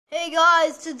Hey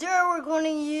guys, today we're going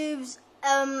to use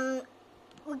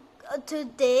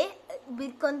today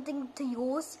we're going to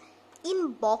use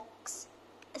inbox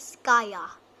Skya.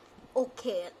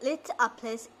 Okay, let's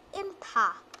place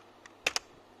enter.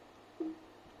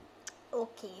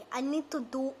 Okay, I need to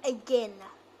do again.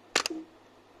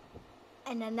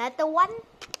 And another one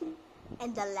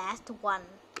and the last one.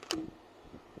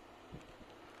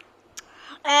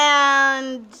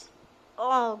 And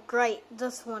oh great,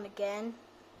 this one again.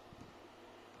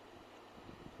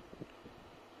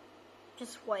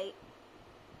 Just wait.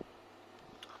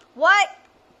 What?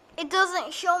 It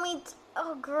doesn't show me.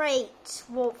 Oh, great.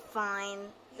 Well, fine.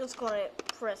 Just gonna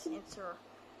press enter.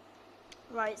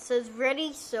 Right, it says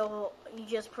ready, so you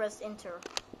just press enter.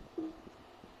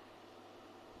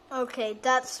 Okay,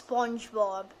 that's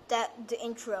SpongeBob. The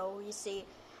intro, you see.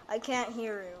 I can't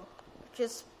hear you.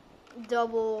 Just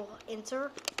double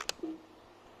enter.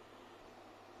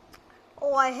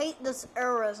 Oh, I hate this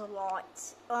errors a lot.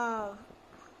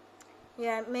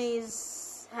 Yeah, it may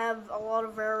have a lot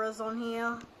of errors on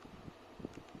here.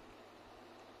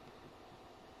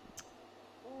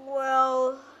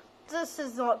 Well, this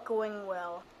is not going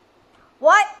well.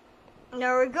 What?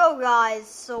 There we go, guys.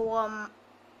 So,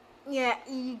 yeah,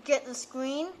 you get the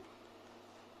screen.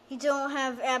 You don't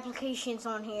have applications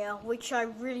on here, which I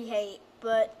really hate.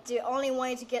 But the only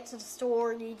way to get to the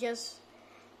store, you just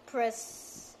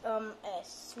press,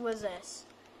 S. What's S?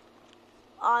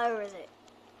 Where is it?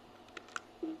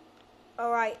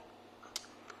 Alright,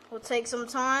 will take some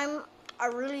time. I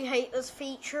really hate this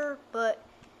feature, but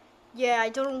yeah, I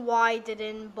don't know why the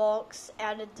inbox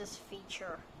added this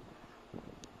feature.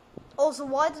 Also,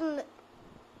 why didn't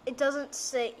it doesn't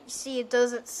say, it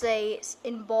doesn't say it's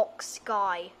inbox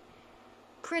Skya.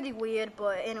 Pretty weird,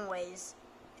 but anyways,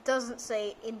 it doesn't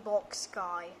say inbox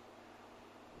Skya.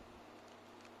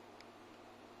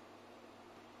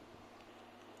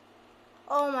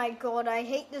 Oh my god, I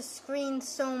hate this screen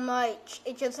so much.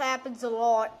 It just happens a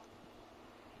lot.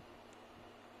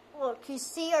 Look, you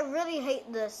see, I really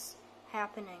hate this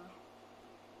happening.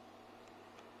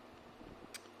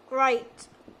 Great.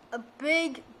 A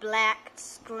big black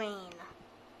screen.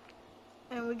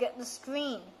 And we get the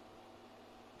screen.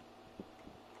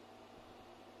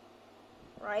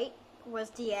 Right?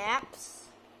 Where's the apps?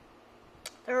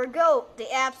 There we go. The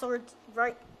apps are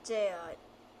right there.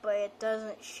 But it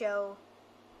doesn't show.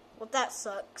 Well, that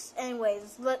sucks.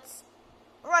 Anyways, let's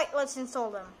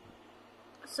install them.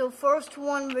 So first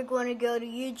one, we're going to go to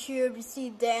YouTube. You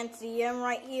see Dan CM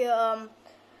right here.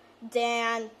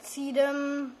 Dan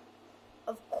Tatum.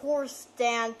 Of course,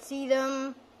 Dan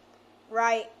Tatum.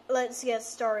 Right, let's get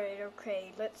started.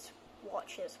 Okay, let's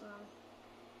watch this one.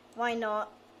 Why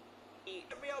not?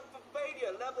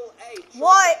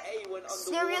 What?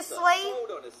 Seriously?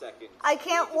 I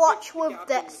can't watch with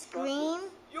that screen.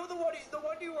 You're the one who's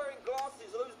wearing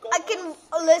glasses. Those I can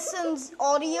listen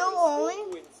audio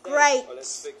only. Great.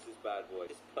 Let's fix this bad boy.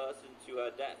 This person to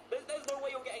her death. There's no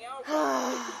way you're getting out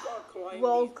of it.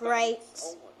 Well, great.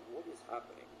 Oh my, what is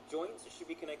happening? Joints should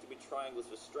be connected with triangles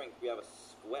for strength. We have a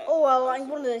square. Oh well, I'm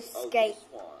going to escape. This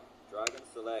one. Dragon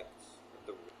select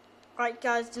the. Right,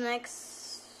 guys. The next.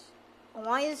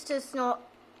 Why is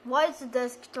the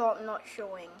desktop not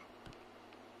showing?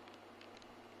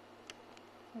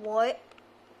 What?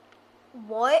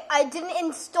 What? I didn't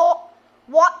install.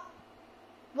 What?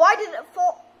 Why did it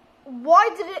fall? Why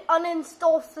did it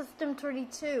uninstall System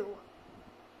 32?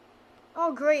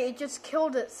 Oh great, it just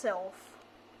killed itself.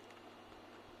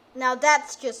 Now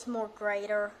that's just more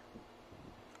greater.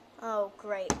 Oh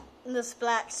great. This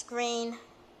black screen.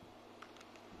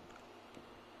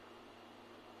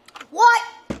 What?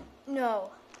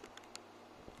 No.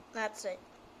 That's it.